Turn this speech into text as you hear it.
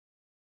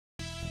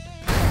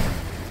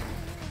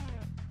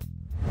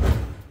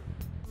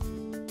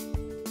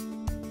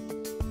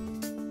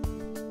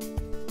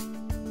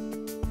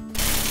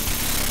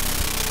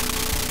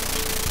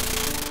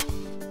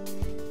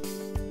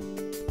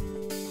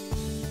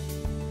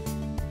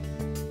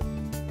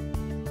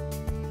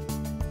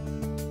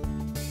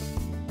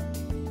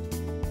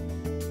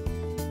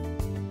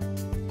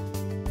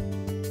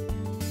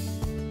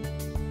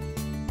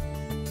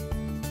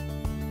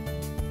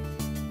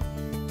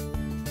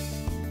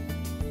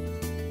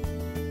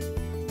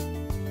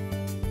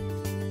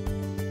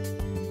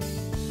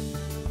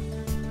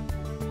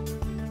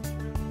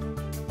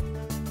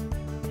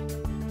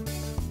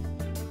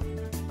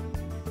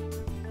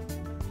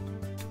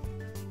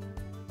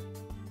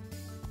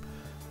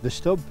The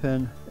stub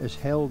pin is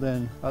held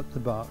in at the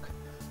back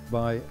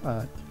by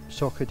a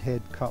socket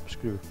head cap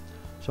screw.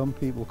 Some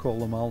people call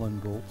them Allen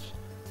bolts.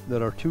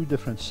 There are two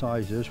different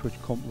sizes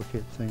which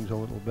complicate things a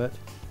little bit,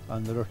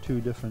 and there are two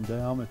different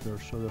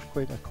diameters, so there's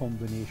quite a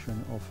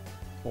combination of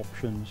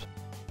options.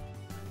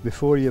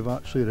 Before you've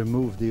actually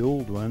removed the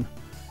old one,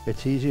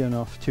 it's easy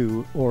enough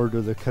to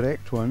order the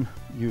correct one.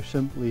 You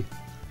simply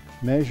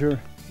measure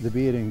the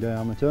bearing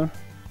diameter,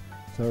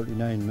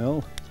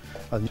 39mm,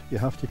 and you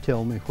have to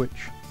tell me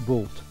which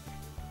bolt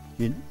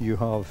you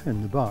have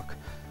in the back.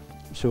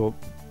 So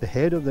the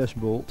head of this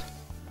bolt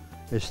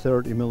is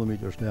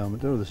 30mm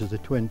diameter. This is the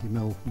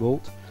 20mm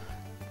bolt.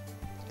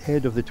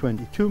 Head of the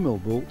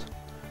 22mm bolt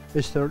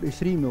is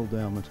 33mm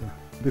diameter.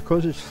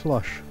 Because it's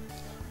flush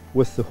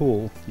with the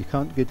hole, you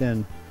can't get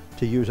in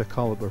to use a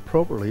caliper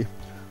properly.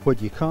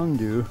 What you can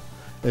do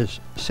is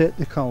set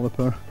the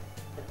caliper,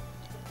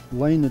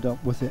 line it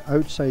up with the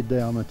outside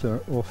diameter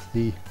of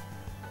the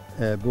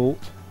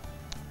bolt,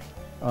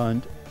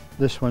 and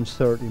this one's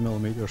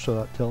 30mm, so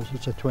that tells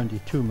it's a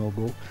 22mm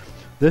bolt.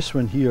 This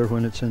one here,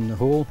 when it's in the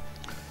hole,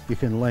 you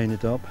can line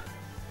it up.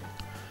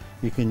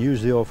 You can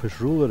use the office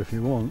ruler if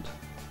you want,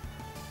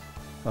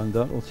 and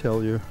that will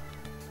tell you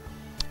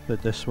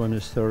that this one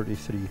is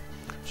 33.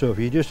 So if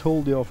you just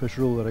hold the office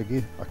ruler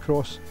again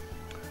across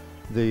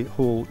the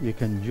hole, you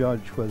can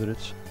judge whether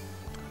it's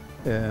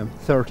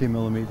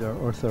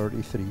 30mm or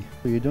 33.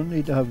 So you don't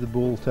need to have the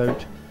bolt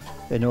out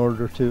in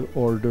order to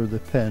order the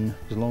pin,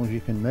 as long as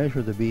you can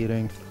measure the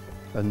bearing,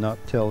 and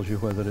that tells you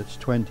whether it's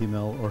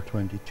 20mm or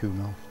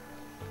 22mm.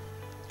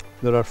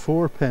 There are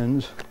 4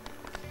 pins,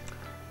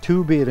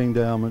 2 bearing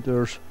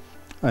diameters,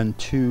 and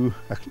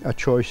a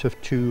choice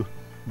of 2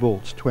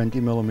 bolts,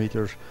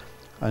 20mm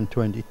and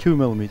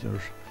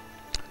 22mm.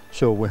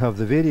 So we have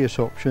the various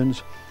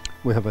options.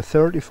 We have a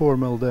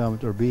 34mm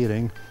diameter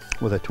bearing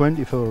with a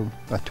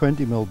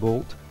 20mm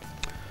bolt.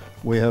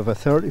 We have a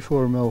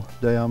 34mm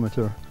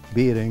diameter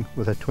bearing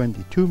with a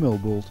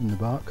 22mm bolt in the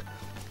back,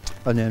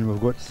 and then we've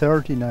got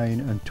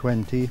 39 and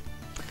 20,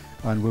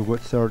 and we've got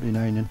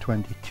 39 and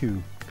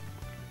 22.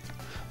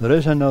 There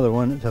is another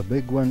one, it's a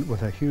big one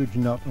with a huge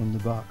nut on the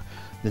back.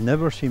 They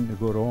never seem to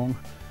go wrong.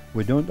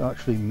 We don't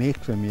actually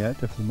make them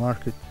yet. If the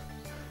market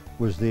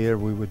was there,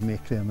 we would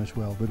make them as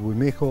well, but we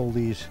make all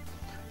these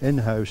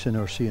in-house in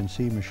our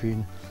CNC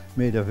machine,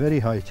 made of very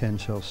high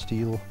tensile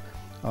steel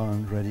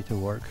and ready to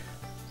work.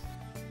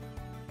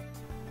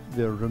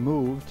 They're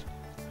removed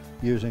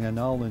using an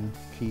Allen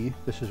key.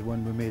 This is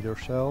one we made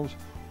ourselves.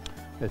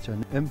 It's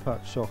an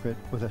impact socket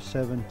with a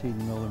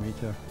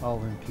 17mm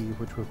Allen key,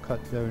 which we've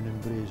cut down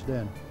and brazed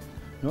in.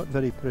 Not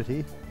very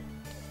pretty,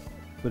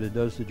 but it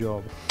does the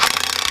job.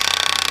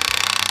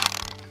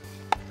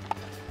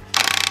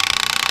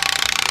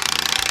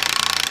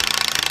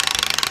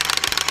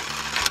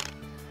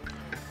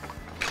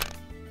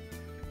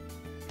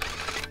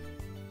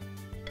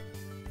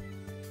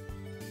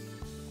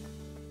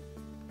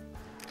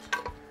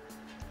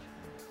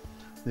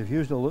 They've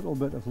used a little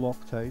bit of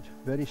Loctite,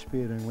 very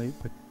sparingly,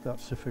 but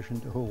that's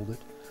sufficient to hold it.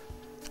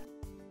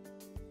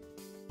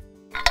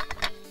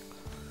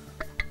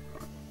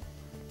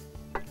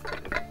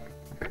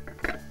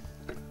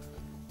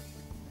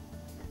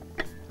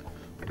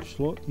 We'll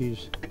slot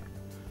these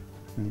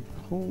in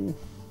the hole.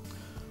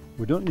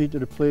 We don't need to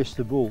replace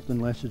the bolt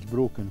unless it's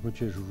broken,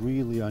 which is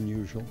really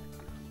unusual.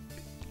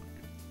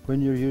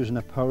 When you're using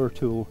a power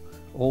tool,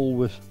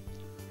 always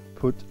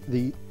put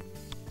the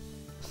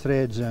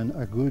threads in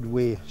a good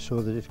way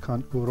so that it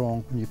can't go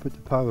wrong when you put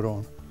the power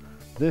on.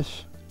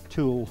 This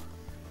tool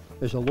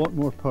is a lot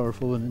more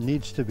powerful than it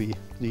needs to be.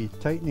 The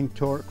tightening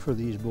torque for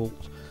these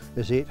bolts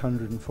is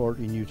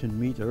 840 Newton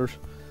meters,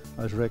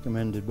 as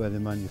recommended by the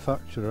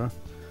manufacturer.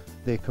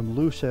 They come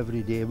loose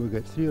every day. We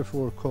get 3 or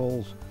 4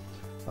 calls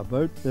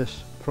about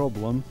this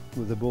problem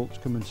with the bolts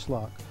coming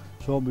slack,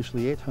 so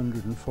obviously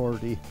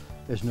 840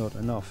 is not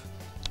enough.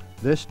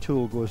 This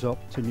tool goes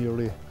up to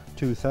nearly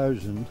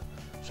 2000,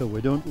 so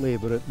we don't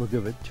labour it. We'll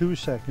give it 2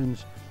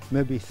 seconds,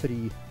 maybe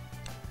 3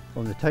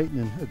 on the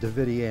tightening at the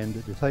very end,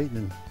 at the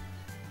tightening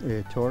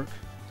torque,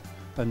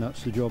 and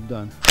that's the job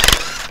done.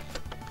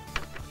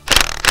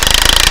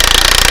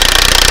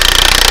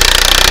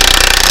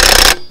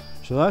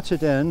 So that's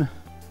it in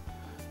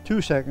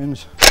 2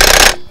 seconds,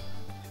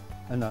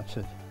 and that's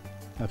it.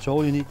 That's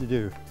all you need to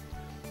do.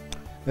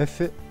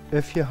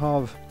 If you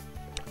have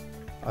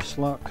a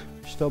slack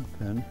stub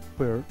pin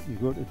where you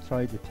go to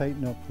try to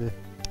tighten up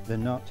the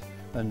nut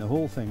and the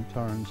whole thing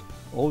turns,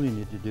 all you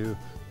need to do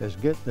is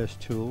get this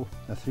tool,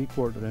 a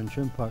 3/4 inch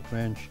impact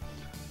wrench,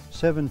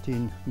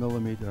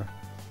 17mm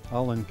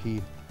Allen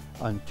key,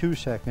 and 2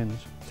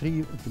 seconds, 3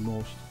 at the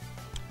most,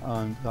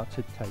 and that's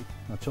it tight.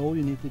 That's all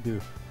you need to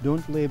do.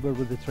 Don't labour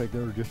with the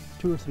trigger, just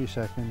 2 or 3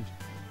 seconds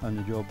and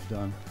the job's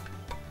done.